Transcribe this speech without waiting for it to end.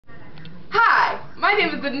My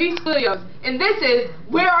name is Denise, and this is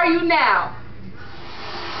Where Are You Now?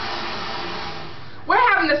 We're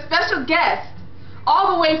having a special guest,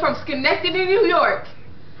 all the way from Schenectady, New York,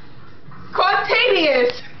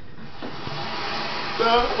 Quantainous. These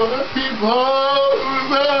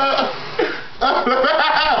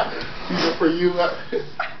are for you.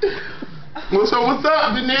 What's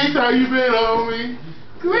up, Denise? How you been, homie?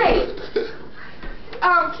 Great.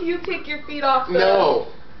 Can you take your feet off the... No.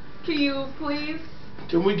 Can you please?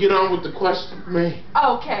 Can we get on with the question, man?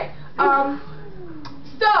 Okay.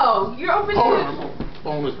 So, you're opening... Hold on.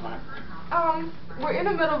 Phone is fine. We're in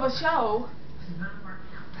the middle of a show.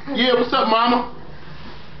 Yeah, what's up, mama?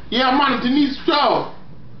 Yeah, I'm on the Denise show.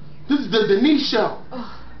 This is the Denise show.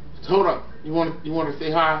 Hold up. You want to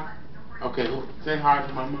say hi? Okay, say hi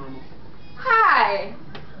to my mama. Hi.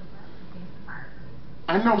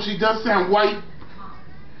 I know she does sound white.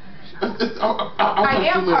 I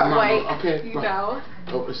am part white, okay, you know.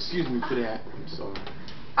 Oh, excuse me for that. I'm sorry.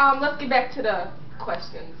 Let's get back to the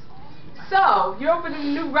questions. So, you're opening a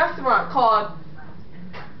new restaurant called...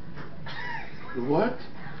 What?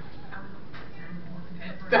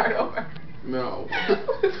 Start over. No.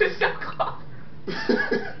 What's the show called?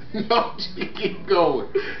 No, she keep going.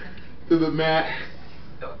 To the max.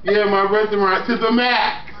 Yeah, my restaurant, to the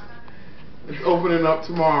max. It's opening up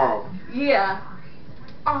tomorrow. Yeah.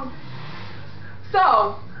 So,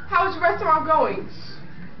 how is your restaurant going?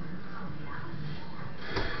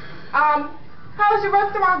 How is your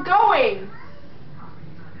restaurant going?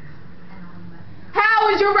 How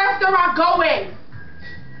is your restaurant going?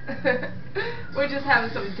 We're just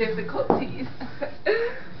having some difficulties.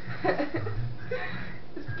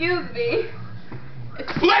 Excuse me.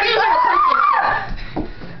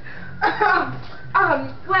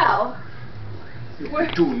 Well.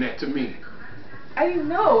 You're doing that to me. I didn't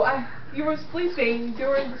know. You were sleeping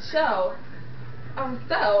during the show.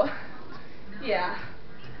 So, yeah.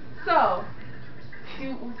 So, do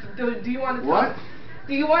you want to tell What? us,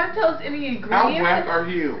 do you want to tell us any ingredients? How whack are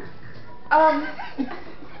you? I'm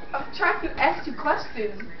trying to ask you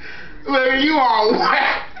questions. Man, you are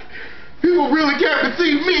whack. People really can't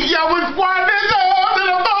see me. Yo, it's Quantainous and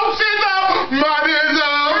emotions of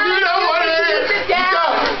modernism. You know what it is?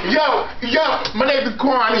 Yo, my name is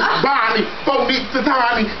Quanny, Bonnie, Fondy,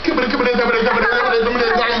 Satani,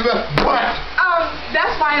 what?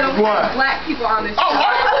 That's why I don't have black people on this show. Oh,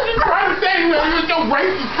 I was just trying to say, man, you're so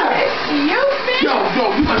racist. Excuse me? Yo,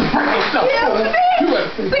 you better break yourself, fool.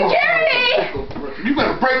 Security! You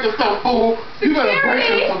better break yourself, fool. You better break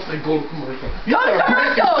yourself. Say, go to commercial. You Go to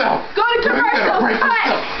commercial. Go to commercial. You better break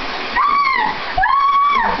yourself.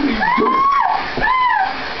 Please do it.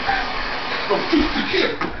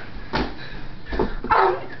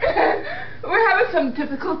 We're having some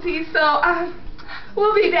difficulties, so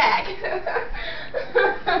we'll be back.